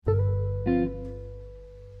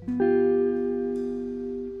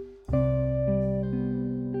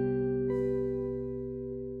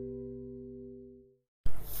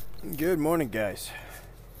Good morning, guys.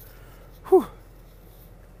 Whew.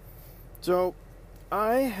 So,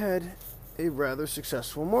 I had a rather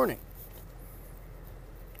successful morning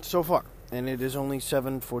so far, and it is only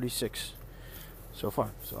 7:46 so far,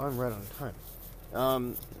 so I'm right on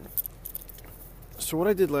time. So what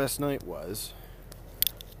I did last night was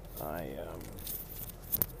I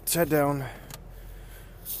sat down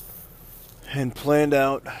and planned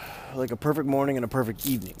out like a perfect morning and a perfect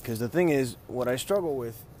evening. Because the thing is, what I struggle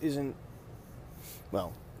with isn't,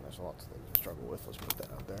 well, there's lots of things I struggle with, let's put that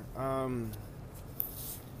out there.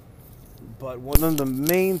 But one of the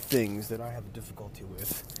main things that I have difficulty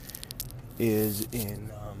with is in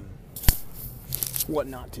what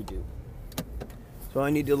not to do. So I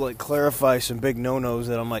need to like clarify some big no-nos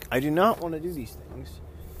that I'm like, I do not want to do these things,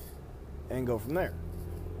 and go from there.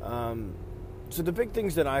 So the big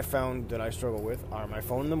things that I found that I struggle with are my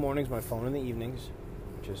phone in the mornings, my phone in the evenings,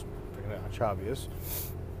 which is pretty much obvious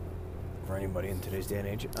for anybody in today's day and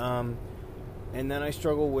age. And then I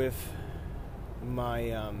struggle with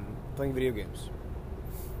my playing video games.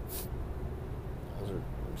 Those are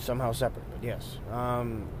somehow separate, but yes.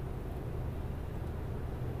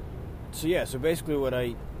 So basically what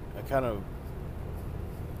I kind of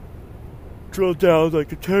drilled down like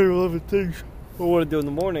the 10 or 11 things I want to do in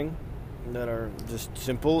the morning that are just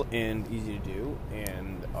simple and easy to do,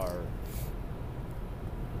 and I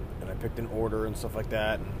picked an order and stuff like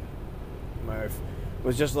that. And my wife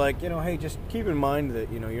was just like, hey, just keep in mind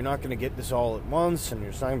that, you're not going to get this all at once, and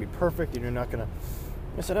it's not going to be perfect, and you're not going to...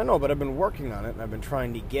 I said, I know, but I've been working on it, and I've been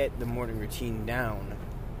trying to get the morning routine down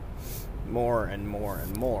more and more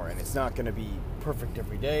and more, and it's not going to be perfect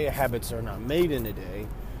every day. Habits are not made in a day,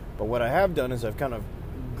 but what I have done is I've kind of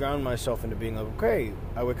ground myself into being like, okay,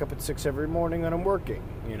 I wake up at 6 every morning and I'm working,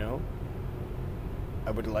 I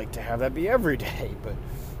would like to have that be every day, but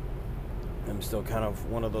I'm still kind of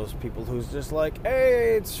one of those people who's just like,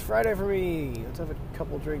 hey, it's Friday for me, let's have a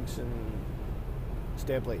couple drinks and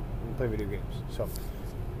stay up late and play video games. So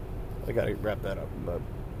I gotta wrap that up, but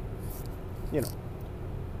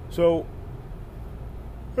so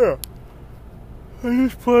yeah, I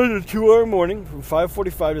just planned a 2-hour morning from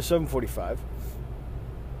 5:45 to 7:45,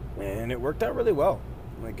 and it worked out really well.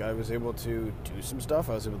 Like, I was able to do some stuff,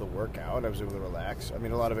 I was able to work out, I was able to relax. I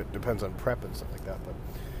mean, a lot of it depends on prep and stuff like that, but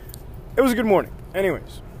it was a good morning.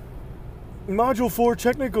 Anyways, Module 4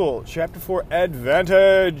 Technical, Chapter 4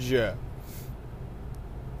 Advantage.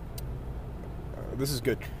 This is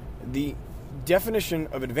good. The definition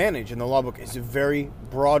of advantage in the law book is a very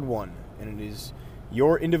broad one, and it is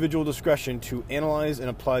your individual discretion to analyze and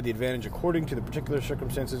apply the advantage according to the particular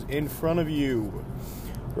circumstances in front of you.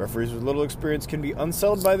 Referees with little experience can be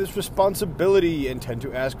unsettled by this responsibility and tend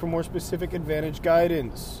to ask for more specific advantage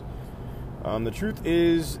guidance. The truth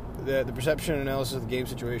is that the perception and analysis of the game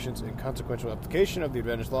situations and consequential application of the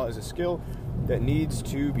advantage law is a skill that needs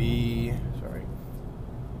to be... Sorry.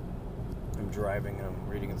 I'm driving and I'm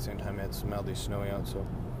reading at the same time. It's mildly snowy out, so...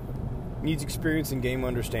 Needs experience in game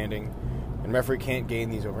understanding, and referee can't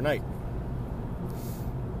gain these overnight.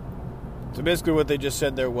 So basically what they just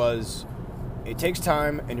said there was, it takes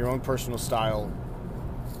time and your own personal style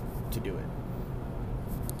to do it.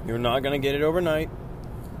 You're not going to get it overnight.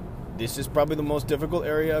 This is probably the most difficult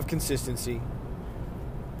area of consistency.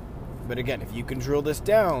 But again, if you can drill this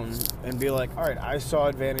down and be like, all right, I saw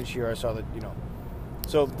advantage here, I saw that,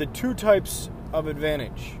 So the two types of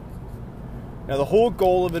advantage. Now, the whole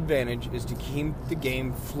goal of advantage is to keep the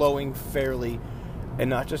game flowing fairly and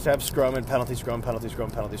not just have scrum and penalty, scrum, penalty, scrum,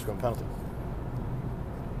 penalty, scrum, penalty.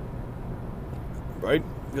 Right?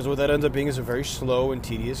 Because what that ends up being is a very slow and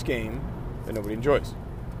tedious game that nobody enjoys.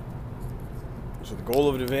 So the goal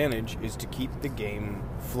of an advantage is to keep the game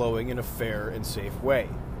flowing in a fair and safe way.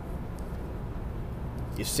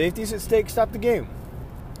 If safety is at stake, stop the game.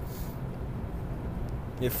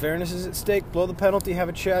 If fairness is at stake, blow the penalty, have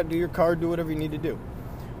a chat, do your card, do whatever you need to do.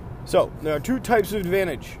 So, there are two types of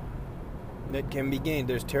advantage that can be gained.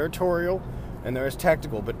 There's territorial and there is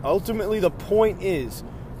tactical. But ultimately the point is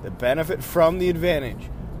the benefit from the advantage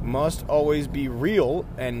must always be real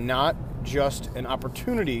and not just an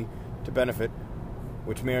opportunity to benefit,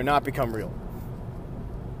 which may or not become real.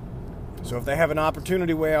 So if they have an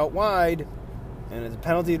opportunity way out wide and it's a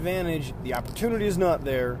penalty advantage, the opportunity is not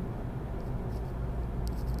there,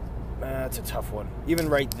 that's a tough one. Even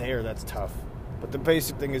right there, that's tough. But the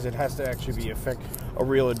basic thing is it has to actually be a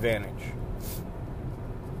real advantage.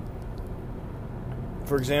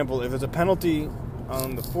 For example, if it's a penalty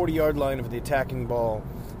on the 40-yard line of the attacking ball,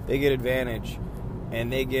 they get advantage,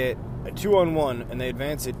 and they get a 2-on-1, and they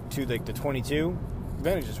advance it to like the 22,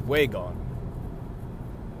 advantage is way gone.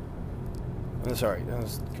 Sorry, that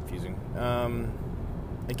was confusing.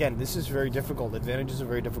 Again, this is very difficult. Advantage is a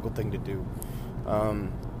very difficult thing to do.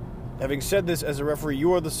 Having said this, as a referee,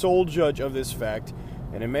 you are the sole judge of this fact,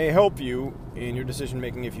 and it may help you in your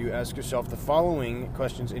decision-making if you ask yourself the following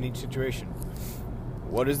questions in each situation.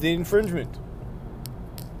 What is the infringement?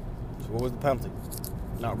 So what was the penalty?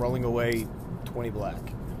 Not rolling away 20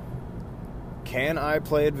 black. Can I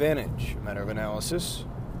play advantage? A matter of analysis.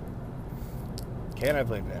 Can I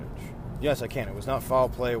play advantage? Yes, I can. It was not foul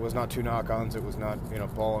play. It was not 2 knock-ons. It was not,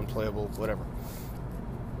 ball unplayable, whatever.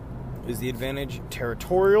 Is the advantage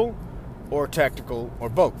territorial or tactical or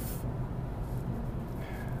both?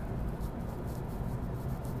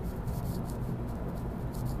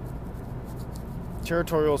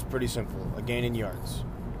 Territorial is pretty simple. A gain in yards.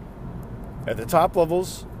 At the top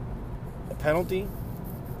levels, a penalty,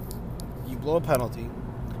 you blow a penalty,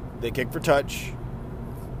 they kick for touch.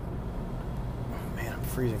 Oh, man, I'm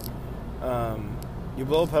freezing. You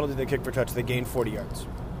blow a penalty, they kick for touch, they gain 40 yards.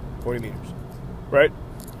 40 meters. Right?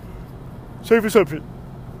 Safe assumption.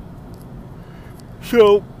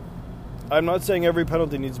 So, I'm not saying every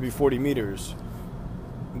penalty needs to be 40 meters,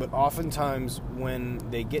 but oftentimes when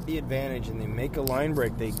they get the advantage and they make a line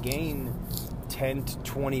break, they gain 10 to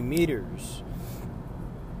 20 meters.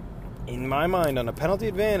 In my mind, on a penalty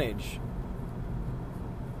advantage,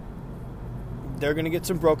 they're going to get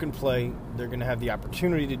some broken play. They're going to have the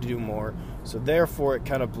opportunity to do more. So therefore, it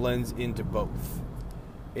kind of blends into both,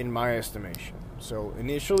 in my estimation. So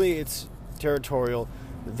initially, it's territorial.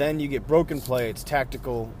 Then you get broken play. It's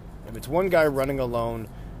tactical. If it's one guy running alone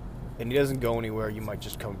and he doesn't go anywhere, you might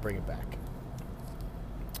just come and bring it back.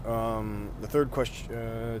 The third question,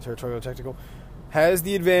 territorial, tactical. Has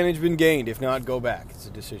the advantage been gained? If not, go back. It's a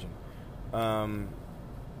decision.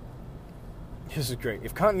 This is great.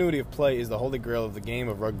 If continuity of play is the holy grail of the game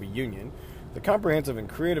of rugby union, the comprehensive and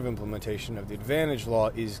creative implementation of the advantage law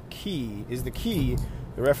is the key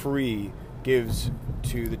the referee gives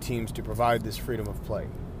to the teams to provide this freedom of play.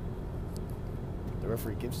 The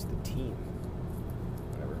referee gives to the team.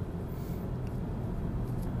 Whatever.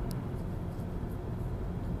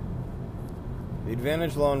 The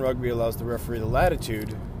advantage law in rugby allows the referee the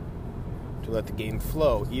latitude to let the game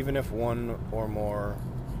flow, even if one or more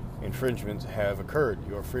infringements have occurred.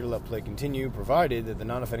 You are free to let play continue, provided that the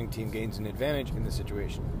non-offending team gains an advantage in the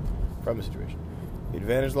situation. From a situation. The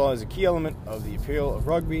advantage law is a key element of the appeal of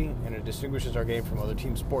rugby, and it distinguishes our game from other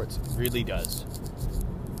team sports. It really does.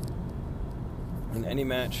 In any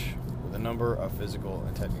match with a number of physical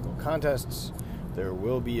and technical contests, there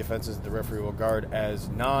will be offenses that the referee will regard as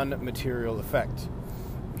non-material effect.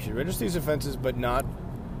 You should register these offenses, but not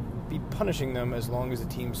be punishing them as long as the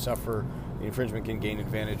teams suffer the infringement can gain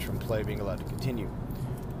advantage from play being allowed to continue.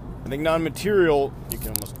 I think non-material, you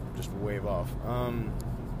can almost just wave off.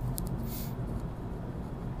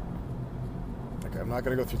 Okay, I'm not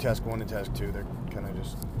going to go through task 1 and task 2. They're kind of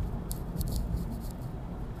just...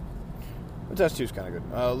 But task 2 is kind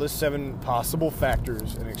of good. List 7 possible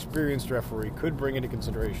factors an experienced referee could bring into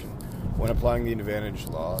consideration when applying the advantage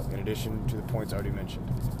law, in addition to the points already mentioned.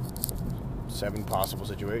 7 possible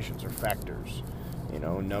situations or factors.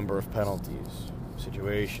 Number of penalties,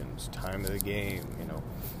 situations, time of the game,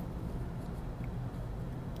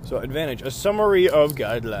 So advantage, a summary of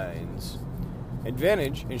guidelines.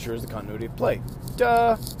 Advantage ensures the continuity of play.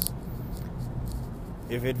 Duh!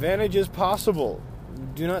 If advantage is possible,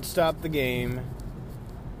 do not stop the game.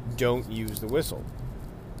 Don't use the whistle.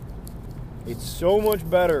 It's so much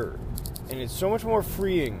better, and it's so much more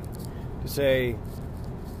freeing to say,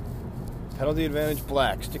 penalty advantage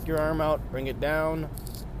black. Stick your arm out, bring it down,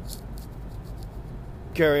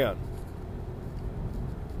 carry on.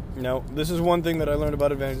 Now, this is one thing that I learned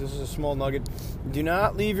about advantage. This is a small nugget. Do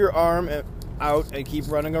not leave your arm out and keep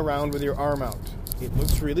running around with your arm out. It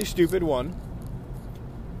looks really stupid, one.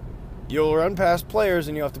 You'll run past players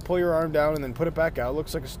and you'll have to pull your arm down and then put it back out. It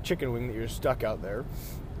looks like a chicken wing that you're stuck out there.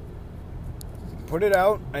 Put it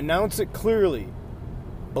out, announce it clearly.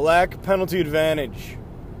 Black penalty advantage.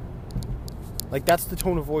 Like, that's the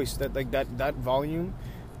tone of voice. That volume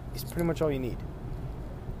is pretty much all you need.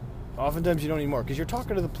 Oftentimes you don't need more, because you're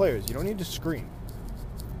talking to the players. You don't need to scream.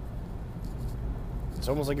 It's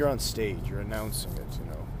almost like you're on stage. You're announcing it,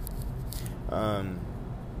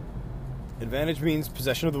 Advantage means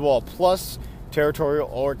possession of the ball plus territorial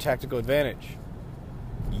or tactical advantage.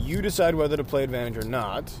 You decide whether to play advantage or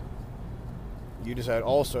not. You decide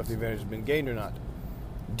also if the advantage has been gained or not.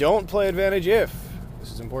 Don't play advantage if,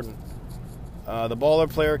 this is important, the ball or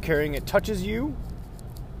player carrying it touches you.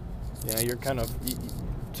 Yeah, you're kind of...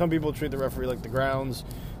 Some people treat the referee like the grounds.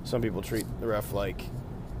 Some people treat the ref like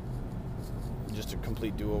just a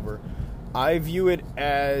complete do-over. I view it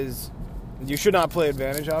as you should not play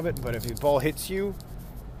advantage of it, but if the ball hits you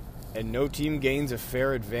and no team gains a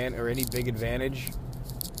fair advantage or any big advantage,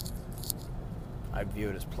 I view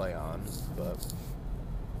it as play on. But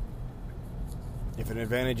if an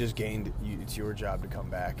advantage is gained, it's your job to come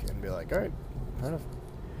back and be like, all right, fair enough.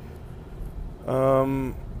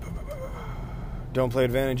 Don't play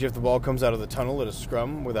advantage if the ball comes out of the tunnel at a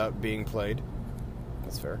scrum without being played.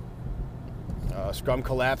 That's fair. Scrum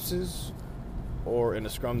collapses, or in a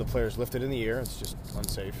scrum the player is lifted in the air. It's just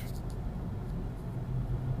unsafe.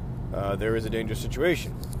 There is a dangerous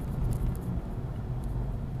situation.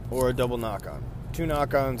 Or a double knock-on. 2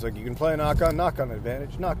 knock-ons, like you can play a knock-on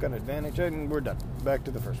advantage, and we're done. Back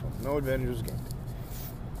to the first one. No advantage was gained.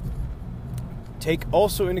 Take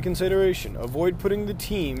also into consideration, avoid putting the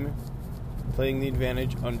team playing the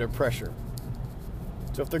advantage under pressure.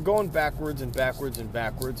 So if they're going backwards,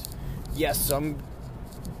 yes, some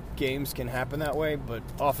games can happen that way, but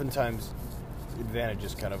oftentimes advantage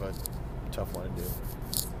is kind of a tough one to do.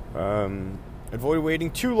 Avoid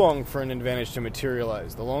waiting too long for an advantage to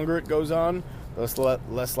materialize. The longer it goes on, the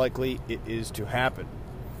less likely it is to happen.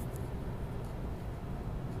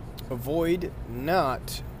 Avoid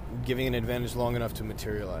not giving an advantage long enough to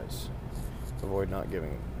materialize. Avoid not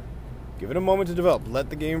giving it. Give it a moment to develop. Let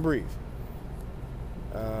the game breathe.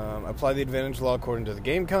 Apply the advantage law according to the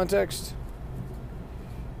game context.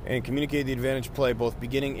 And communicate the advantage play both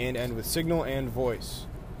beginning and end with signal and voice.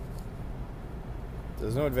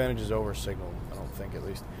 There's no advantages over signal, I don't think, at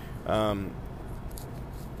least.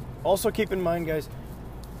 Also keep in mind, guys,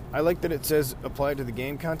 I like that it says apply to the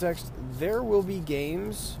game context. There will be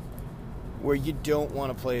games where you don't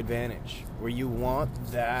want to play advantage, where you want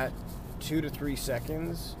that 2 to 3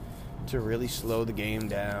 seconds to really slow the game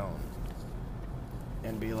down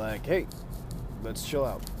and be like, hey, let's chill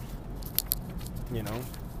out. You know?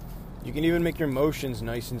 You can even make your motions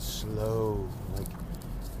nice and slow. Like,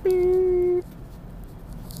 beep.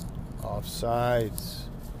 Offsides.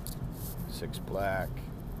 6 black.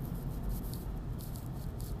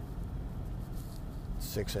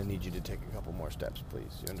 6, I need you to take a couple more steps,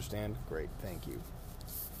 please. You understand? Great, thank you.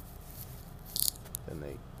 Then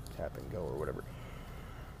they tap and go or whatever.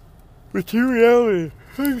 Materiality.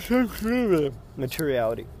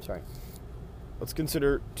 Materiality. Sorry. Let's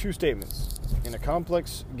consider 2 statements. In a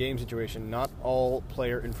complex game situation, not all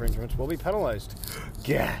player infringements will be penalized.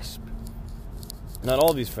 Gasp. Not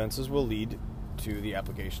all of these offenses will lead to the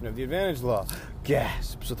application of the advantage law.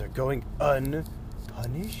 Gasp. So they're going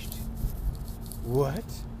unpunished? What?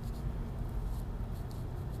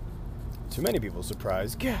 To many people's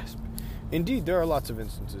surprise, gasp. Indeed, there are lots of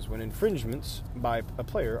instances when infringements by a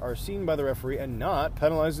player are seen by the referee and not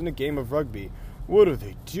penalized in a game of rugby. What are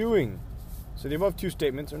they doing? So the above 2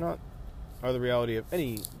 statements are the reality of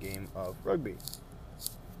any game of rugby.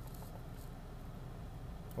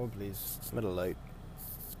 Hold please. Middle light.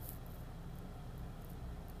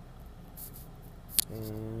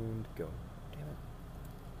 And go. Damn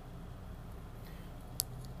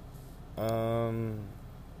it.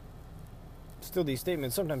 Still, these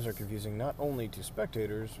statements sometimes are confusing not only to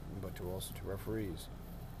spectators, but also to referees.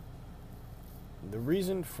 The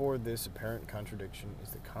reason for this apparent contradiction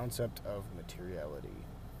is the concept of materiality.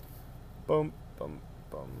 Bum, bum,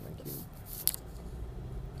 bum. Thank you.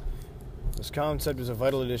 This concept is a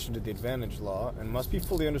vital addition to the advantage law and must be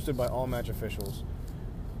fully understood by all match officials.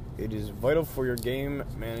 It is vital for your game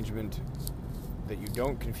management that you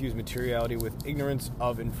don't confuse materiality with ignorance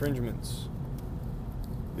of infringements.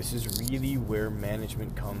 This is really where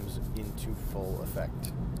management comes into full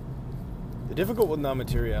effect. The difficult with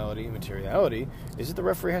non-materiality is that the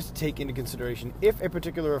referee has to take into consideration if a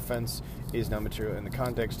particular offense is non-material in the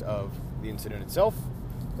context of the incident itself,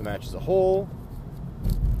 the match as a whole,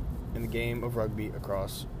 and the game of rugby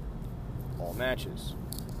across all matches.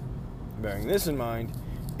 Bearing this in mind,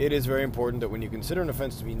 it is very important that when you consider an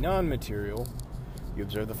offense to be non-material, you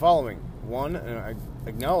observe the following. 1,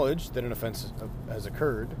 acknowledge that an offense has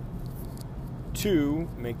occurred. 2,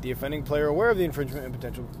 make the offending player aware of the infringement and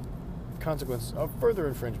potential consequences of further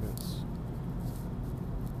infringements.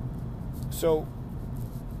 So,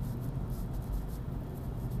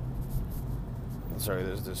 sorry,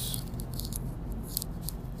 there's this.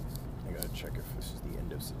 I gotta check if this is the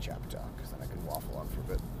end of the chapter, because then I can waffle on for a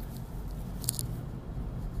bit.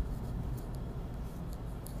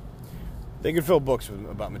 They could fill books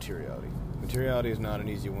about materiality. Materiality is not an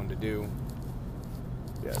easy one to do.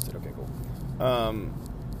 Yeah, that's it. Okay, cool.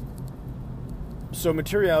 So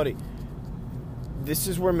materiality, this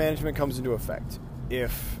is where management comes into effect.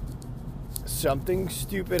 If something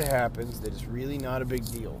stupid happens that is really not a big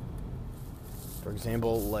deal, for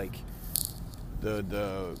example, like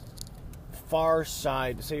the far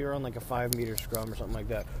side, say you're on like a 5-meter scrum or something like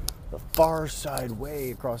that, the far side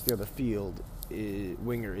way across the other field,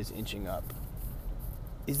 winger is inching up.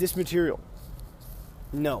 Is this material?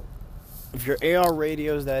 No. If your AR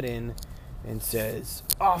radios that in and says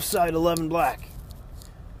offside 11 black,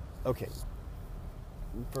 okay.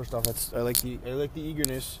 First off, I like the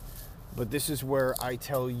eagerness, but this is where I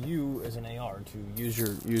tell you as an AR to use your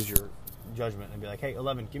judgment and be like, hey,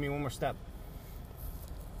 11, give me one more step.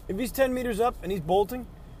 If he's 10 meters up and he's bolting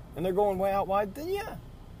and they're going way out wide, then yeah,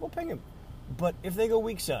 we'll ping him. But if they go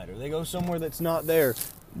weak side or they go somewhere that's not there,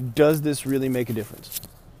 does this really make a difference?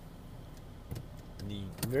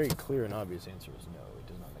 The very clear and obvious answer is no, it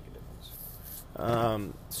does not make a difference.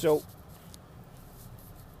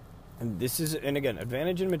 And this is, and again,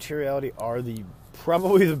 advantage and materiality are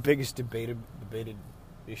probably the biggest debated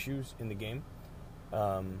issues in the game.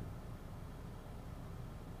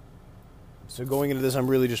 So going into this, I'm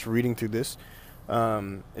really just reading through this.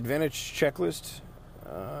 Advantage checklist.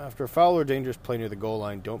 After a foul or dangerous play near the goal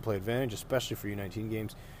line, don't play advantage, especially for U19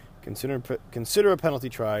 games. Consider a penalty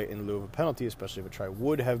try in lieu of a penalty, especially if a try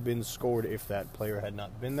would have been scored if that player had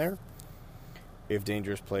not been there. If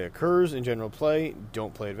dangerous play occurs in general play,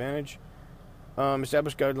 don't play advantage.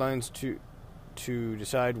 Establish guidelines to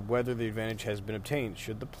decide whether the advantage has been obtained.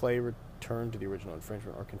 Should the play return to the original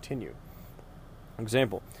infringement or continue?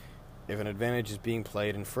 Example, if an advantage is being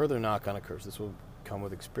played and further knock-on occurs, this will come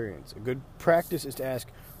with experience. A good practice is to ask,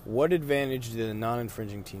 what advantage did the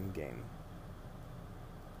non-infringing team gain?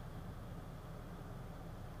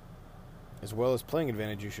 As well as playing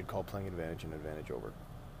advantage, you should call playing advantage an advantage over.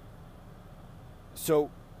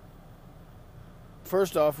 So,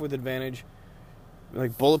 first off, with advantage,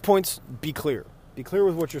 like bullet points, be clear. Be clear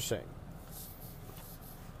with what you're saying.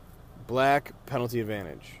 Black, penalty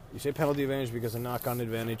advantage. You say penalty advantage because a knock-on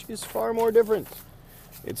advantage is far more different.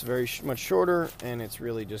 It's very much shorter, and it's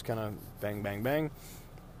really just kind of bang, bang, bang.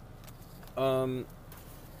 A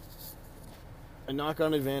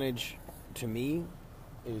knock-on advantage, to me,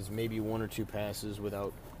 is maybe one or two passes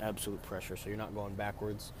without absolute pressure, so you're not going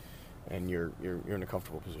backwards. And you're in a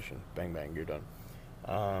comfortable position. Bang, bang, you're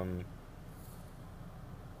done.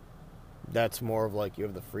 That's more of like you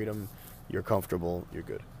have the freedom, you're comfortable, you're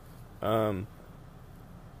good.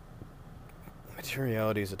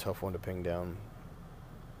 Materiality is a tough one to ping down.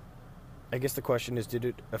 I guess the question is, did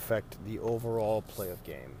it affect the overall play of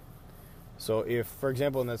game? So if, for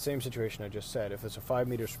example, in that same situation I just said, if it's a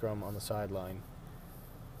 5-meter scrum on the sideline,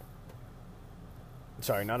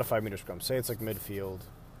 sorry, not a 5-meter scrum, say it's like midfield,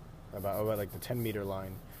 about like the 10-meter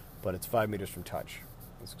line, but it's 5 meters from touch.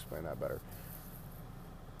 Let's explain that better.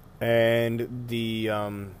 And the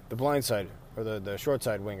blind side, or the short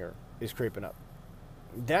side winger, is creeping up.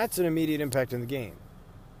 That's an immediate impact in the game.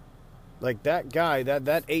 Like that guy,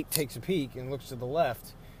 that 8 takes a peek and looks to the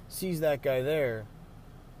left, sees that guy there.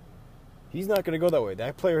 He's not going to go that way.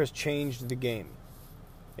 That player has changed the game.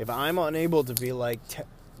 If I'm unable to be like,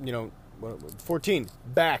 14,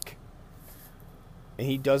 back, and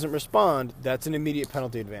he doesn't respond, that's an immediate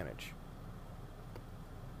penalty advantage.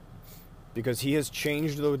 Because he has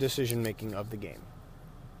changed the decision-making of the game.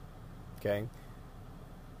 Okay?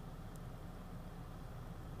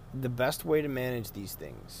 The best way to manage these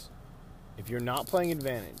things, if you're not playing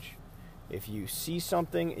advantage, if you see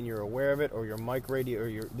something and you're aware of it, or your mic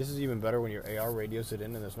radio, this is even better when your AR radios it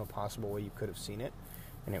in and there's no possible way you could have seen it,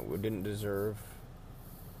 and it didn't deserve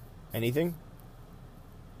anything,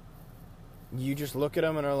 you just look at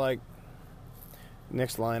them and are like,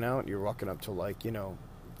 next line out, you're walking up to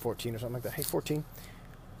 14 or something like that. Hey, 14,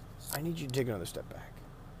 I need you to take another step back.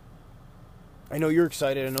 I know you're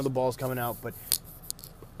excited. I know the ball's coming out, but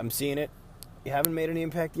I'm seeing it. You haven't made any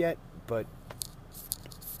impact yet, but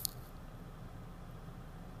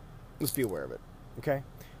let's be aware of it, okay?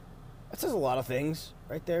 That says a lot of things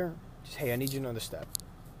right there. Just, hey, I need you another step.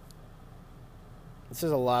 It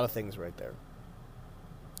says a lot of things right there.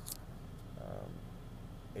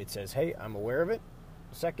 It says, hey, I'm aware of it.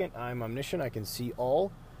 2nd, I'm omniscient. I can see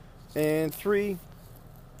all. And 3,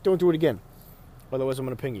 don't do it again. Otherwise, I'm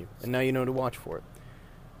going to ping you. And now you know to watch for it.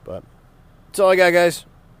 But that's all I got, guys.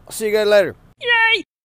 I'll see you guys later.